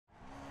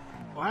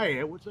Oh,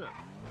 hey, what's up?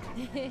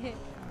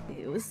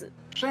 It was.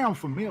 Sound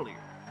familiar.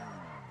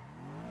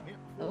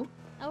 Oh.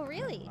 Oh,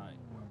 really?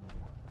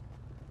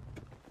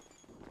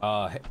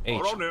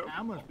 H. Hold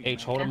on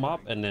H, hold him up,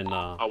 and then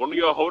I want to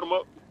y'all hold him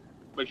up.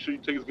 Make sure you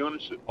take his gun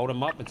and shit. hold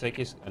him up and take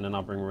his, and then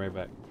I'll bring Ray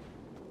back.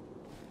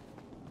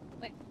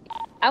 Wait.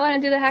 I want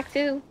to do the hack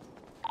too.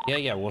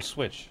 Yeah, we'll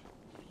switch.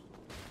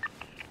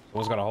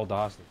 Someone's gotta hold the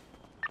hostage.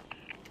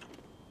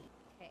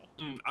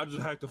 Okay. I just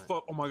hacked the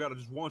fuck. Oh my god, I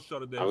just one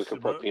shot at that. We can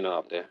shit, put bro. Peanut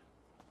up there.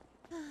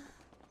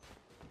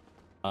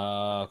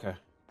 Okay.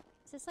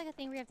 Is this like a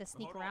thing where you have to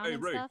sneak Hold on. around Hey,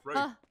 and Ray, stuff? Ray.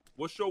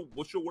 What's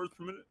your words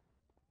per minute?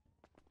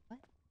 What?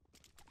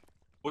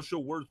 What's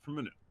your words per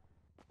minute?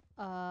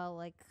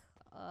 Like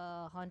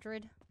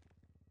 100.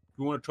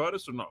 You want to try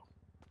this or no?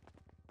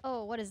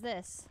 Oh, what is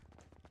this?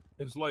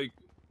 It's like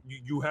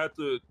you have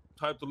to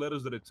type the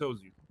letters that it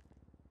tells you.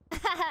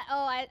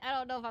 Oh, I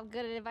don't know if I'm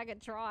good at it. If I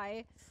could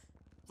try.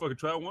 Fucking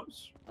try it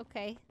once.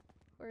 Okay.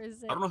 Where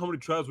is it? I don't know how many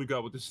tries we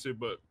got with this shit,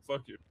 but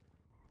fuck it.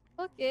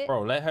 Fuck it.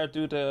 Bro, let her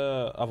do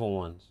the other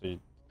one. So you,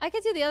 I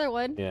could do the other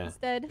one yeah.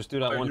 instead. Just do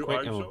that one quick.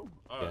 And All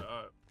right, yeah. all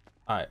right.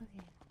 All right.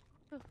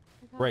 Okay.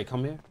 Ray,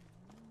 come here.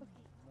 Okay.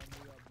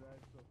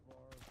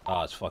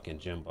 Oh, it's fucking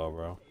Jimbo,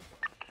 bro.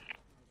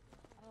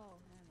 Oh,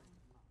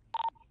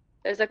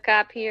 There's a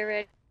cop here,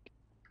 Rick.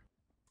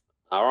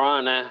 All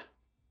right now.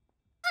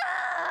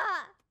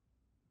 ah!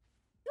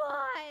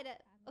 God.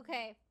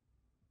 Okay.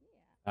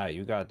 All right,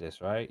 you got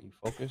this, right? You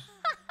focus.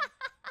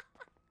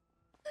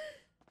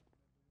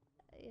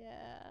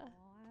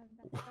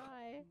 Yeah.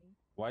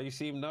 Why you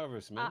seem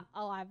nervous, man?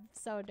 Oh, I'm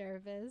so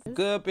nervous.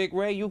 Good, Big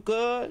Ray. You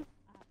good?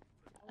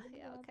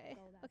 Yeah. Okay.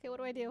 Okay. What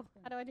do I do?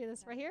 How do I do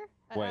this? Right here?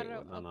 Wait, I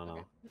don't know. no.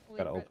 Okay. Wait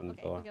Gotta for- open the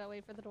okay, door. We gotta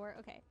wait for the door.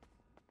 Okay.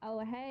 Oh,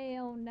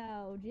 hell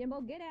no.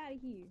 Jimbo, get out of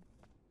here.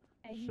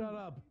 Hey, Shut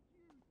up.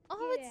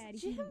 Oh, Get outta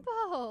it's here.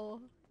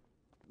 Jimbo.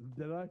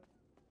 Did I?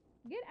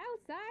 Get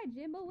outside,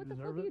 Jimbo. What the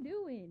fuck deserve are you it?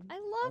 doing? I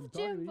love I'm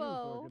talking to you so I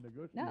Jimbo. can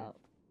negotiate. No.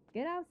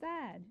 Get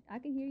outside. I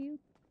can hear you.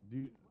 Do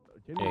you,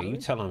 can Yeah, you really?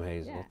 tell him,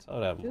 Hazel. Yeah. Tell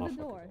that Through the motherfucker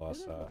door. to go Through the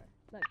outside. door.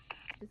 Look,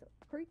 just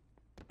creep.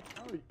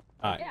 Oh,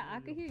 All right. Yeah, I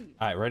can hear you.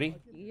 All right, ready?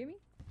 You hear me?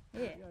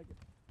 Yeah.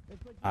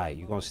 it's like, All right,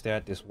 you gonna stare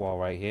at this wall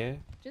right here.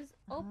 Just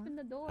open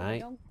the door.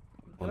 Alright. Don't.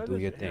 Gonna Can I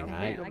do your just- thing, here, all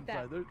I'm right? gonna Like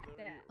come that. inside.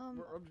 Yeah. I'm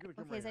just gonna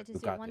come Okay, is right I here.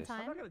 just got do one this. I'm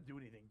time? not gonna do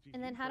anything. Jeez,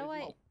 And then you how do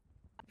crazy? I?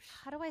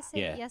 How do I say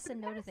Yeah. yes and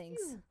no to Past things?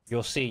 you.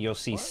 You'll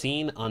see What?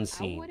 seen, I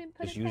unseen. wouldn't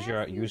put Just it use your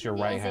past you. use your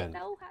You right don't hand.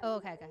 know how Oh,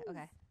 to okay. Okay. move.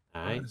 Okay.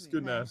 All right. It's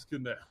good now. Okay. It's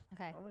good now.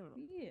 Okay. I don't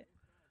even- Yeah.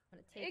 I'm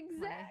gonna take my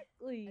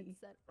Exactly.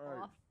 headset All right,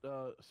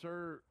 off.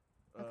 sir.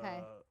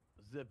 Okay.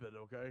 Zip it,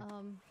 okay?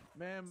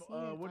 Ma'am, seen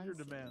and what are your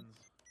unseen. demands?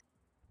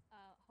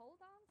 Hold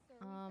on,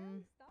 sir. We're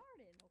just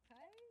starting,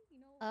 okay? You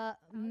know.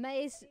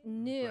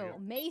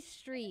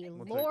 Maestri,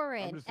 One sec. I'm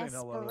Lauren, just saying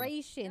hello.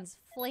 Aspirations,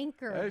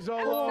 Flanker, Hey,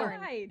 Zolo.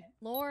 Lauren, Outside.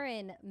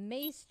 Lauren,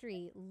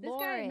 Maestri, guy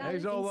Lauren, not- Hey,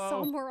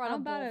 Zolo.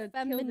 I'm about to Insomorable, kill this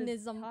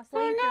Feminism, hostage.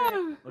 Flanker, Okay,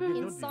 don't do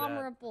that.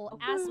 Insomorable,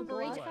 Okay, we'll go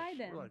Aspiration. outside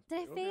then. Relax. Did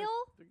I Okay, fail?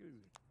 take it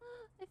easy.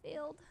 I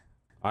failed.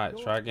 All right,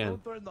 try again.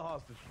 Don't threaten the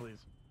hostage,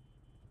 please.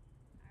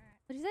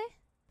 What did you say?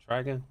 Try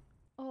again.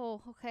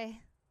 Oh, okay.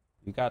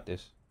 You got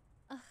this.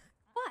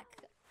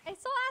 Fuck. I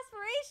saw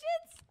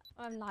aspirations.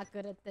 I'm not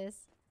good at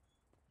this.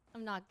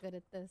 I'm not good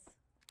at this.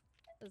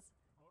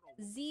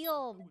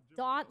 Zeal,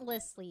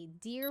 dauntlessly,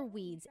 deer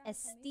weeds,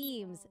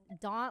 esteems,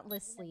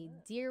 dauntlessly,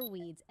 deer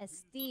weeds,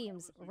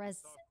 esteems,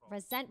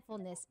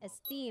 resentfulness,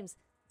 esteems,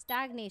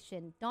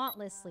 stagnation,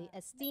 dauntlessly,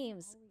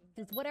 esteems,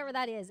 whatever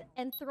that is,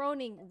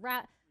 enthroning,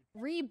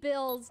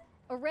 rebuilds,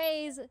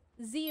 arrays,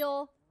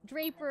 zeal,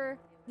 draper,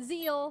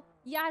 zeal,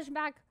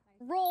 yashmak,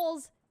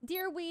 rolls,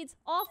 deer weeds,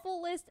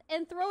 awful list,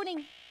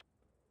 enthroning.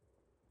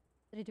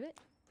 Did I do it?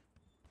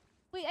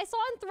 Wait, I saw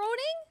enthroning?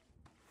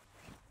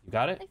 You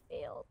got it? I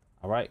failed.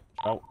 All right.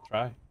 Oh,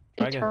 try.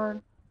 Try again.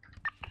 Turn.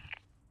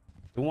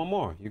 Do one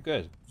more. You're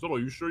good. Solo,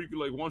 you sure you can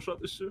like one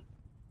shot this shit?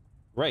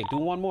 Ray, do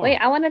one more. Wait,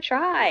 I want to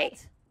try.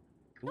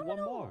 do No, one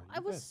no, no. more. I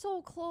You was good.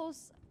 so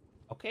close.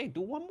 Okay, do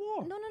one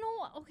more. No, no,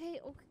 no. Okay,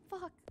 okay,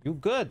 fuck. You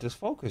good. Just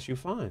focus. You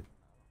fine.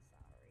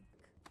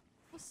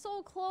 I was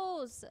so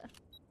close.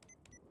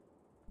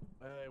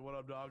 Hey, what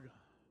up, dog?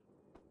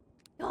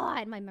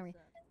 God, my memory.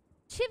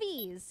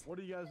 Chivies. What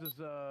are you guys'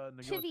 Chivies. negotiations?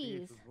 What do you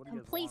guys want?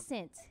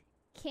 Complacent.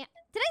 Can't.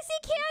 Did I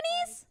say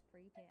cannies?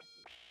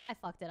 I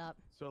fucked it up.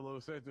 Solo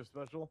Santa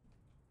special?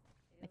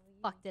 I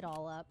fucked it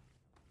all up.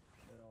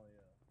 Hell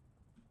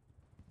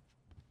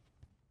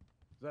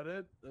yeah. Is that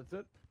it? That's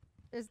it?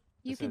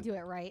 You Listen. can do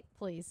it right,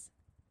 please.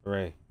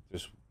 Ray,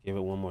 just give it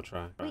one more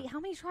try. Wait, how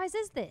many tries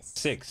is this?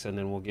 6, and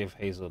then we'll give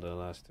Hazel the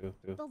last two.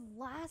 The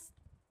last.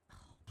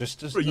 Just.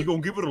 Bro, you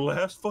gonna give it a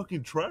last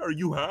fucking try? Are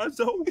you high,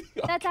 though?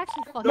 That's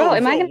actually fucking. Bro,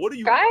 am I Zo, gonna what are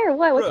you- try or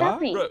what? What's Bruh,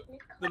 happening?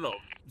 bruh, no.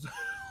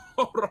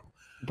 Hold on.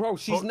 Bro,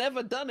 she's Oh.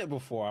 never done it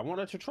before. I want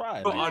her to try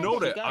it. Bro, I know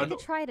she that. got I it. know.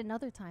 could try it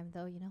another time,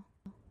 though. You know.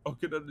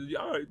 Okay,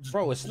 all right.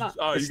 Bro, it's not.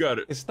 All right, you got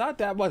it. It's not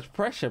that much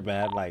pressure,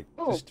 man. Like,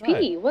 Oh, just try it.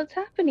 P, what's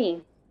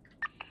happening?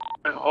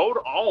 Man, hold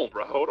on,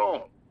 bro. Hold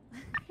on.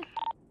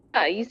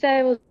 You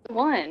said it was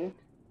one.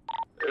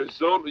 It's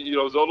Zolo, you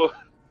know, Zolo.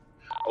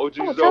 OG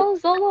Oh, Zolo. tell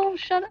Zolo,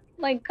 shut up.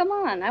 Like, come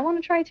on. I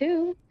want to try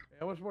too.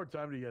 How much more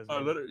time do you guys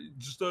need? Let her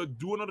just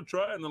do another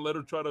try and then let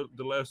her try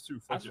the last two.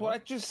 Fuck That's it. what I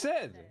just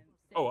said.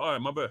 Oh, all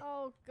right, my bad.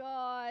 Oh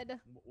God.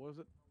 What was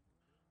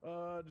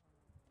it?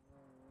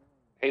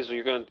 Hazel,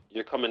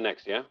 you're coming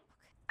next, yeah?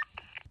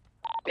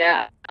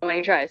 Yeah. How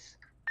many tries?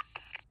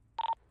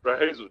 Right,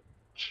 Hazel,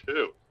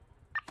 chill.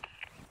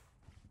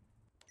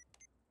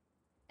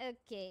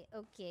 Okay.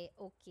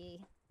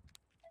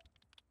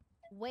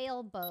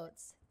 Whale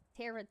boats,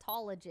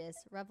 teratologists,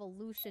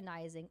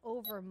 revolutionizing,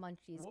 over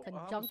munchies,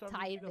 Well, how much time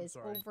do you need? I'm conjunctivitis,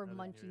 sorry, over I didn't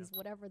hear you. munchies,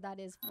 whatever that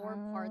is, 4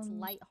 parts,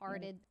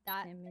 lighthearted,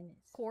 that 10 minutes.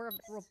 core of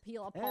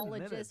repeal 10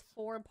 apologist, minutes?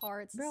 4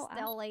 parts, Bro, I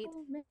stellate,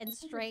 told Miss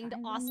enstrained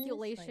 5 minutes,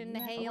 osculation,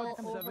 like, you hail, have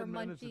to- over 7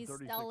 minutes and munchies,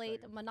 36 stellate,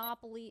 seconds.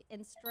 monopoly, How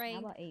enstrained,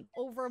 about 8?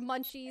 over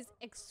munchies,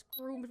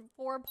 extrumed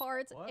 4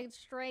 parts, What?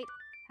 enstrained.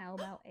 How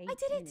about 8 did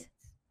it! minutes?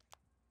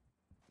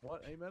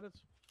 What? 8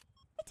 minutes?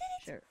 I did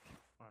it! Sure.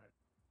 All right.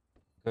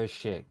 Good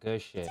shit.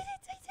 Good shit. I did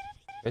it!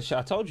 Good shit.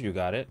 I told you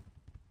got it.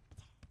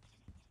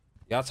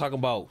 Y'all talking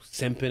about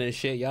simping and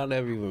shit. Y'all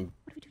never even.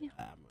 What do we do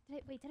now?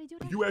 Wait, did I do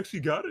it? You actually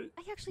got it?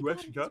 I actually You got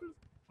actually it. got it?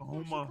 Oh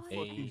actually my got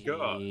it. fucking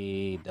god!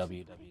 Hey,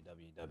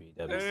 www.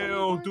 There's so many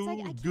Damn, words I dude,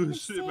 can't good even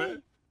shit, say.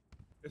 man.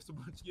 It's a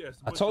bunch. Yeah, it's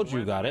a I bunch told of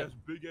you got random it.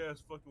 ass, big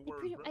ass fucking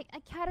words, bro. I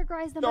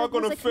categorized them Y'all by words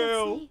gonna I can't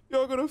fail. say.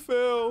 Y'all gonna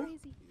fail. Crazy.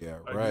 Yeah,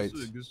 Alright, right.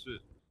 Good shit. Good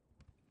shit.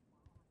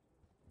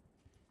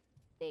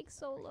 Thanks,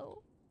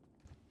 Solo.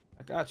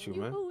 I got you,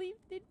 You man.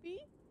 believed in me.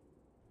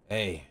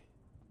 Hey,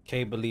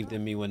 Kay believed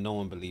in me when no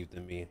one believed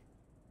in me.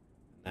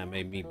 That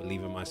made me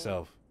believe in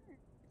myself.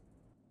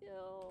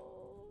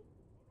 Yo.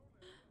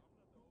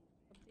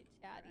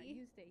 Chatty.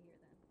 You stay here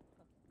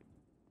then.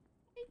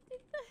 I did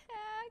the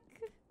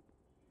hack.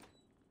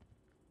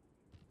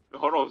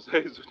 Hold on,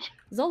 Hazel.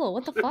 Zolo,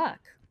 what the fuck?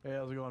 Hey,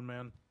 how's it going,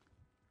 man?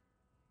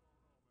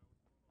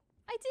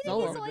 I did it,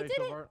 Zolo. Hazel. I Good day did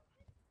so it. far?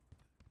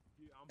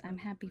 I'm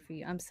happy for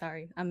you. I'm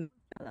sorry. I'm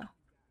hello.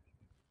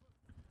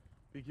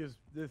 Because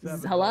this Z-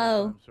 happens hello?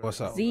 all the time, sir.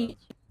 What's up? No Z.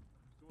 offense.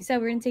 You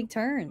said we're gonna take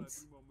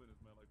turns.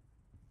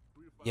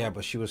 Yeah,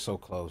 but she was so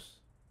close.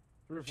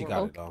 3 or She 4 got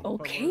minutes. it, though.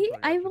 Okay,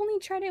 I've only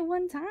tried it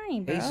one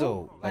time, bro.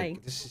 Hazel, like,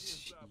 like this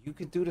is. You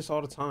could do this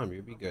all the time.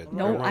 You'll be good. I'm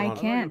no, not Don't run I on- I'm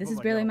not can't. gonna This put is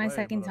my barely gun my away,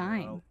 second but I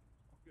mean, time.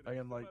 I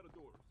can, like-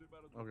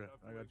 Okay,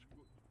 I got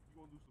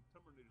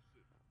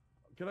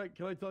you.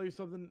 Can I tell you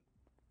something?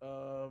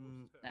 All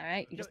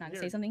right, you're just not gonna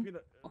here, say something?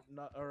 Peanut,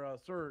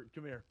 sir,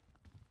 come here.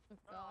 Oh,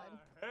 God.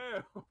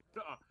 Hell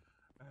nah.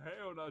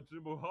 Hell nah,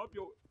 Jimbo. Hop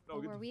your. No,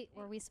 Oh, get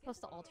were we supposed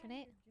to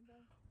alternate?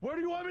 Where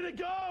do you want me to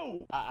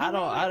go?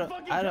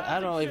 I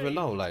don't even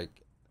know. Like,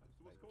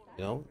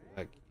 you know,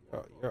 like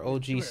you're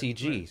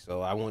OGCG,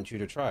 so I want you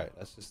to try it.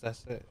 That's it.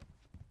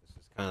 It's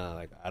just kind of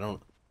like I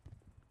don't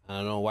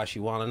know why she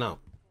wilding out.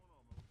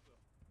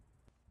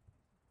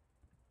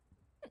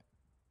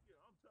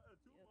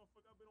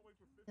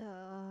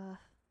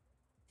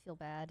 Feel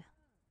bad.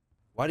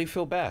 Why do you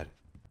feel bad?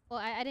 Well,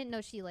 I didn't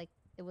know she, like,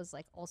 it was,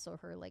 like, also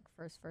her, like,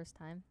 first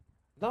time.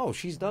 No,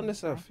 she's done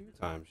this a few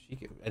times.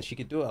 She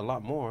could do it a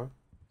lot more.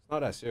 It's not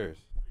that serious.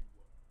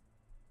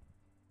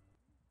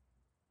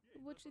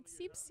 Which it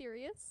seems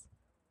serious.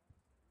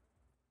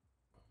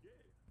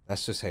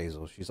 That's just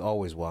Hazel. She's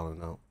always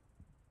wilding out.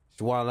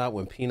 She wilding out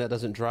when Peanut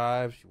doesn't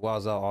drive. She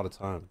wilds out all the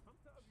time.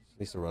 She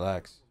needs to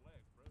relax.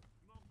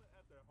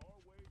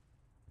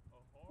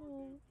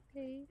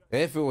 Okay.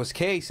 If it was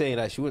Kay saying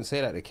that, she wouldn't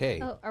say that to Kay.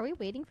 Oh, are we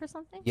waiting for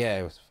something? Yeah,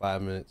 it was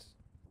 5 minutes.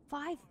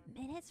 5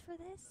 minutes for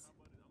this?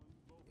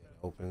 Yeah, it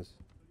opens.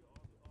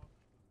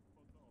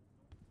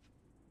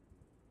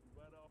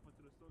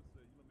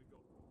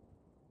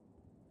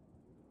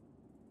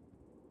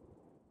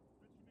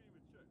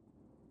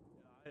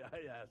 I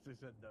asked. They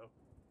said no.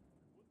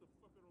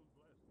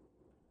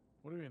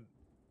 What do you mean?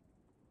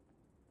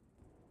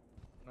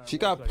 Alright, She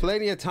one got second.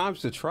 plenty of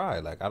times to try.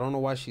 Like, I don't know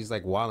why she's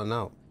like wilding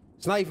out.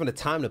 It's not even the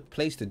time, the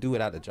place to do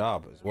it at the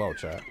job as well,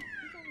 chat.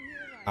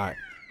 All right,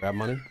 grab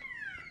money.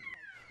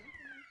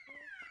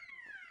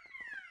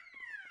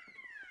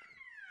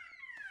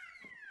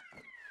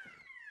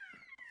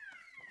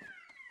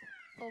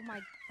 Oh my...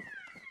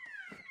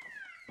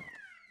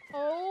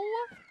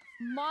 Oh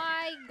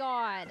my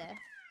god.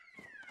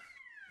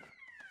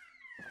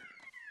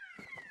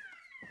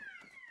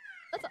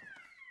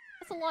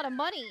 That's a lot of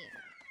money.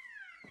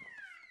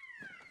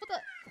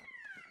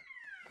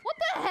 What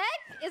the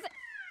heck?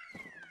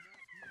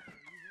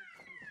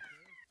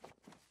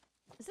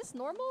 Is this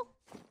normal?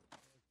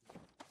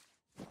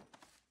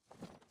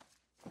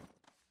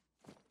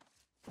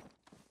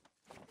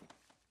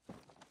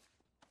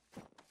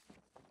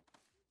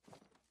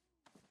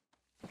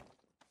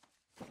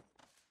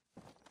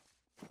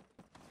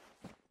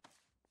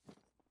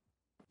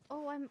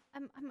 Oh, I'm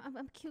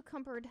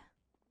cucumbered.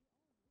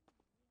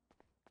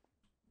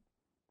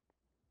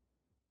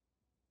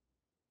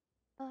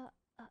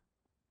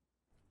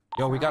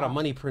 Yo, we got a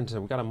money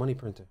printer. We got a money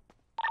printer.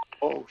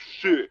 Oh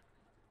shit.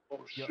 Oh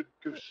shit.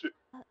 Good shit.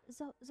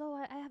 Zo, I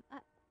Zolo,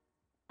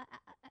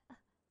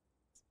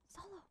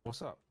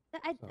 What's up?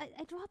 I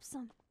dropped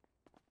some.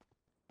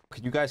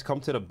 Could you guys come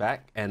to the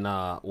back and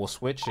we'll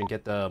switch and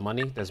get the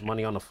money? There's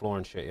money on the floor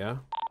and shit, yeah?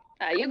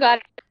 You got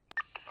it.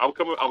 I'm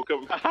coming.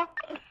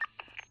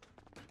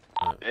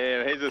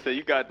 Damn, Hazel said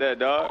you got that,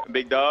 dog.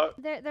 Big dog.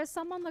 There's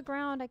some on the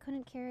ground. I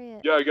couldn't carry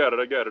it. Yeah, I got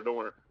it. Don't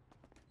worry.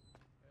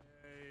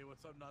 Hey,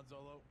 what's up, not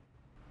Zolo?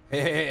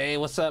 Hey,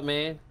 what's up,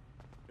 man?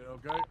 You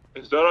okay?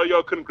 Is that all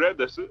y'all couldn't grab?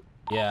 That's it?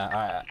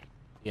 Yeah,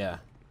 yeah.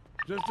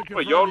 Just to confirm,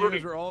 Wait, y'all you really-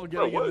 guys are all Bro,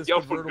 getting in what? this Y'all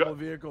convertible forgot-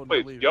 vehicle and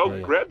Wait, leaving. y'all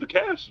Yeah. grabbed the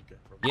cash? Okay,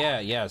 perfect.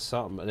 Yeah,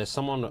 something. There's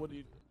someone. What do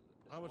you,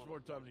 how much more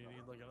time do you need?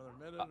 Like another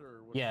minute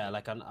or what? Yeah,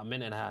 like a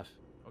minute and a half.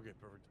 Okay,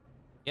 perfect.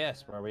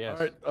 Yes, bro. Yes.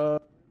 All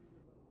right.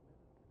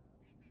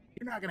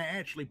 You're not gonna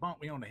actually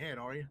bump me on the head,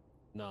 are you?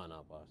 No,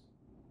 boss.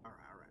 All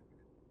right.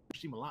 You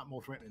seem a lot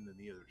more threatening than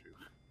the other two.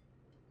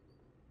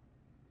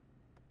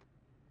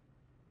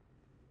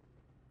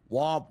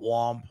 Womp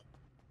womp.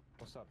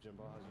 What's up,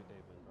 Jimbo? How's your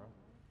day been, bro?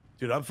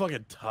 Dude, I'm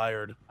fucking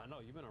tired. I know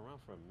you've been around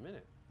for a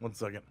minute. 1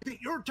 second.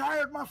 You're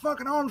tired? My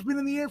fucking arm's been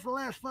in the air for the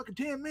last fucking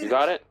 10 minutes. You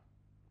got it?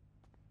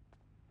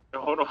 No,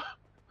 hold on.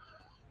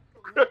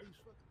 Wrap these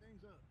fucking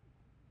things up.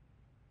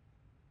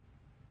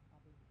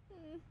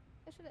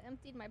 I should have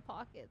emptied my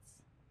pockets.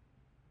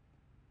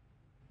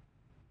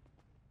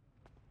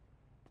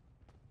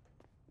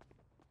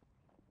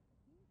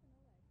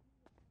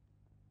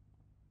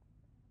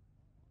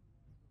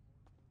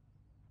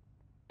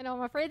 I know,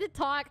 I'm afraid to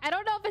talk. I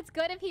don't know if it's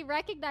good if he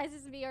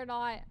recognizes me or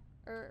not.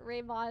 Or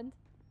Raymond.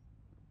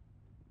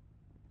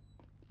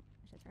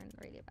 I should turn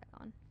the radio back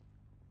on.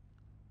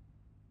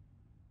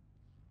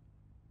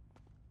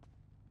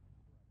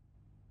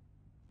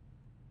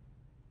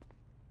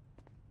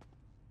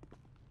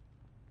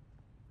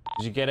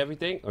 Did you get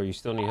everything, or you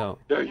still need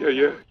help?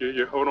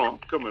 Yeah. Hold on.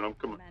 I'm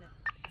coming.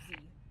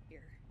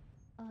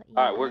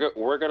 All right,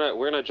 we're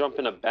gonna jump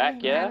in the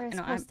back, yeah? We're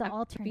supposed to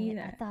alternate.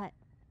 I thought.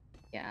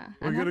 Yeah.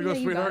 We're I'm gonna happy go, that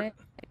you got sweetheart. it.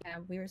 Yeah,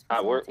 we were All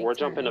supposed right, to we're take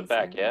jumping the turns,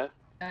 back, so,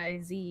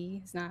 yeah?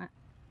 Z is not,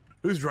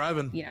 Who's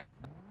driving? you know,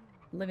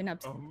 living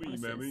up to Oh, me,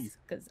 man, me.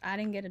 because I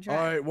didn't get a All drive.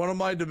 right, one of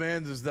my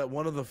demands is that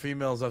one of the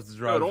females have to No,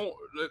 drive.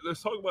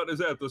 let's talk about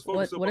this after. Let's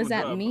focus up What on does the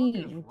that drive.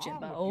 mean, What's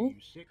wrong Jimbo? with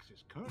you,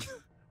 sexist cunt?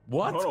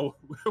 What? Hold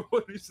on.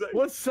 What did he say?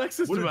 What's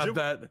sexist What did about Jim-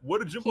 that? What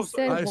did Jimbo He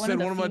say? said I one said of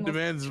the one of my females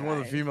demands is one of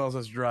the drive. females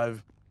has to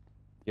drive.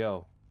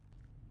 Yo,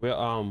 we're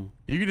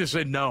You can just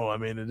say no. I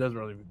mean, it doesn't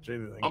really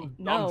change anything. I'm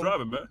No.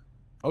 driving, man.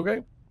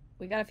 Okay.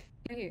 We got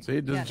a few. See,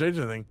 it doesn't change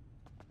anything.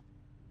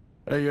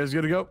 Hey, you guys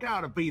good to go?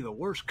 Gotta be the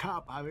worst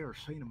cop I've ever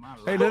seen in my life.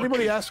 Hey, did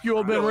anybody ask you,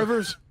 Old Man Yo.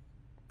 Rivers?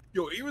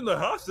 Yo, even the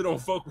hostage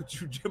don't fuck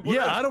with you, Jimbo.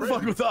 Yeah, That's I don't crazy.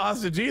 fuck with the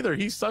hostage either.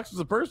 He sucks as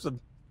a person.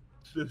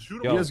 Just shoot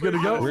him Yo, in guys the good to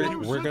face.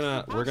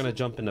 go? we're gonna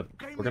jump in the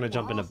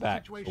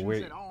back. So we're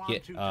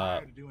get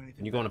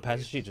when you go on the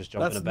passenger seat, just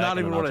jump That's in the back. not and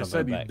even then I'll what I jump in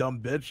said, the you back. dumb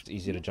bitch. It's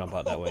easy to jump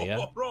out that way, yeah.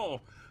 Hold on.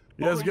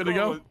 You guys good to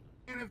go?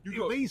 And You if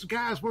go. these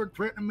guys weren't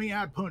threatening me,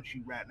 I'd punch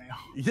you right now.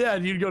 Yeah,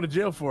 and you'd go to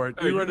jail for it.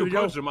 Hey, you you ready can to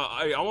go? punch him.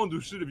 I won't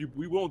do shit if you.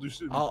 We won't do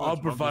shit. If you I'll punch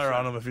him. put I'm fire just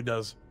on saying. him if he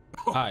does.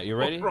 All right, you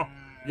ready? Bro,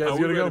 You guys we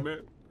good to ready, go? man?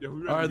 Yeah, we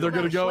ready. All right, we they're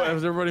ready. good to go.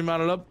 Has everybody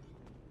mounted up?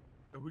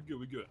 Yeah, we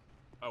good.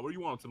 All right, where do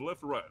you want? To the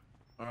left or right?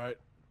 All right.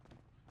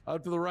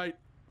 Out to the right.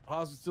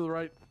 Hostage to the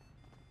right.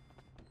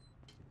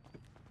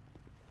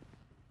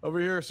 Over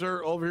here,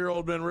 sir. Over here,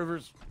 Old Man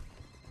Rivers.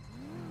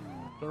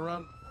 Turn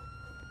around.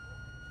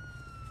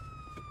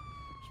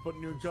 Just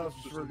putting you in cuffs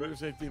Just for a bit. your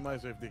safety and my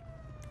safety.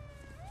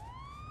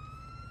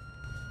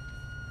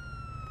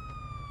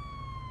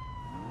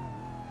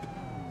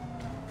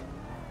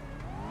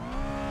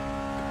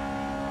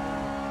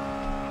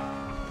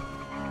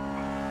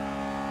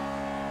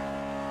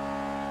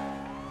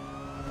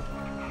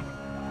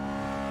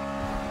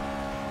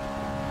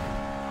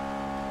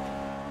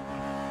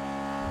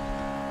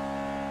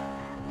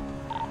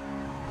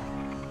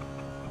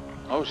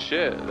 Oh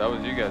shit, that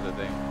was you guys, I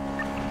think.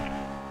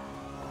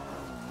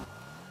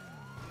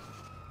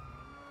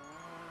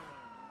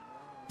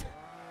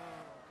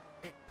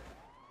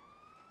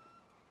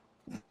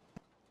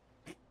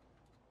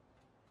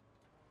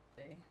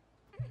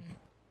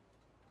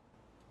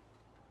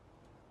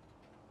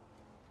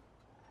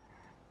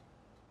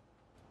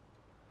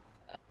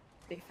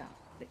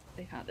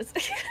 They found us.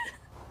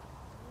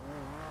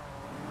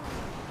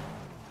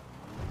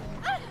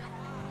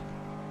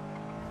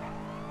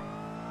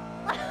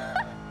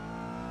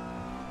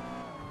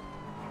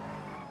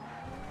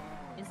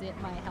 Is it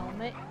my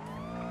helmet?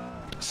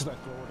 It's not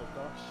going to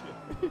dark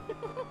shit.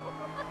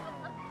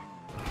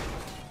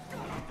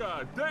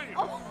 God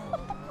damn!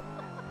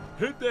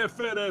 Hit that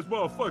fat ass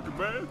motherfucker,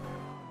 man.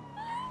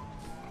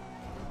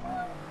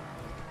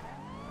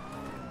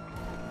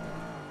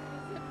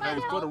 Hey,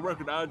 for the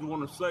record, I just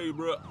want to say,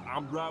 bro,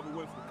 I'm driving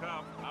away from the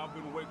cop. I've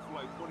been awake for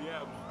like 20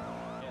 hours.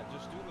 Yeah,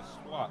 just do the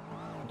swap.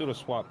 Do the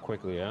swap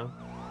quickly, yeah.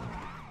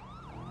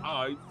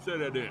 All right, say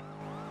that then.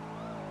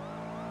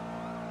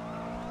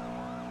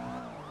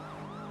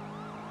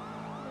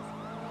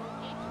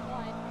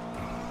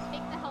 H1.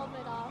 Take the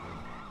helmet off.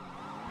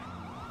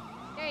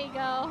 There you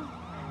go.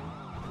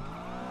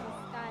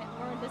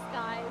 We're in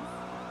disguise.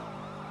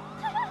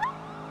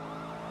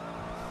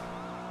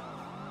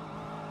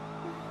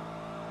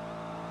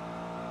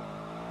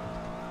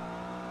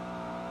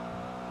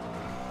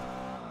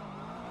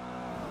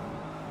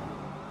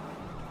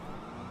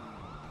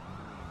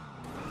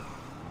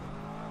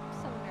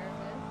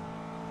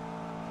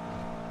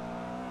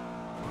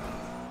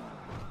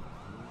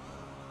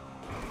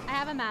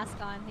 have a mask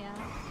on, yeah.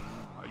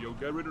 Yo,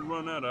 get ready to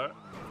run that, all right?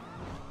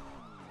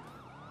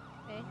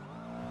 Okay.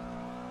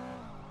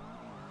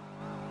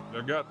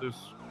 I got this.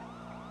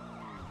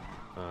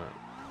 All right.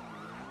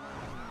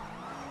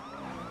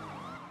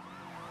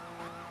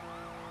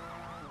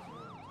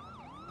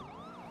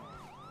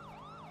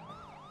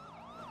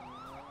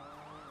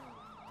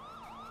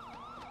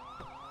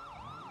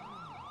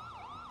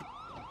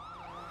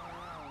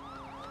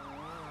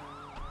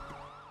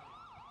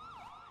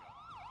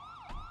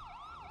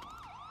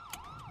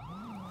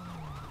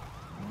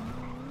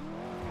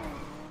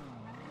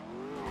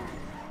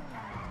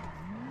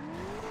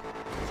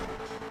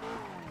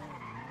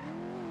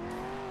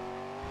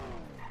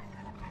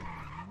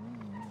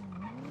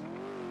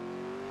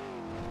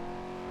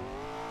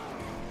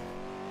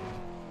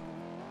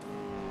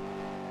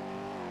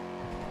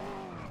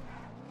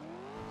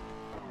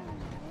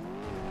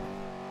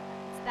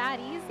 That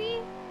easy?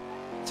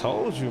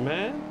 Told you,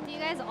 man. Do you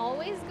guys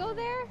always go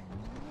there?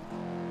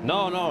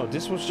 No,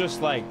 this was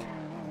just like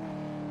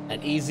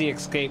an easy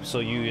escape, so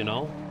you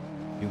know,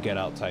 you get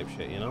out type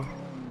shit, you know.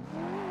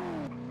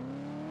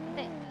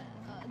 They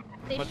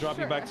I'm gonna drop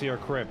you back to your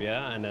crib,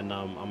 yeah, and then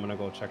I'm gonna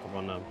go check up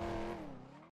on them.